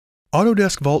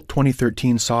Autodesk Vault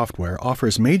 2013 software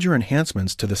offers major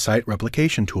enhancements to the site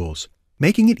replication tools,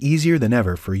 making it easier than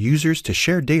ever for users to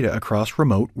share data across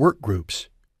remote workgroups.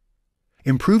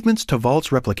 Improvements to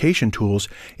Vault's replication tools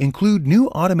include new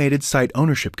automated site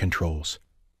ownership controls.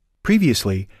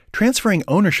 Previously, transferring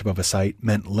ownership of a site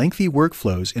meant lengthy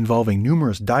workflows involving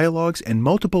numerous dialogues and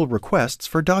multiple requests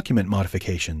for document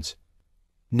modifications.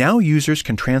 Now users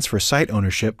can transfer site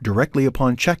ownership directly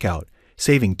upon checkout,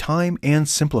 saving time and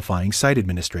simplifying site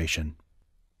administration.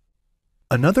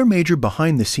 Another major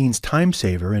behind-the-scenes time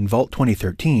saver in Vault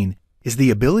 2013 is the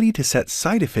ability to set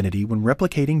site affinity when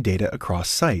replicating data across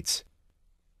sites.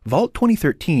 Vault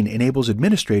 2013 enables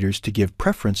administrators to give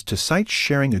preference to sites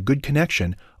sharing a good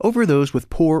connection over those with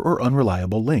poor or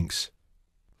unreliable links.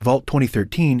 Vault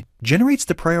 2013 generates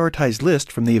the prioritized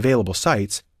list from the available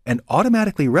sites and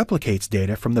automatically replicates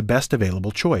data from the best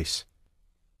available choice.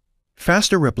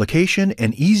 Faster replication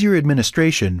and easier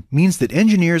administration means that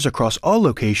engineers across all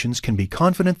locations can be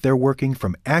confident they're working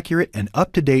from accurate and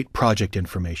up-to-date project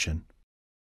information.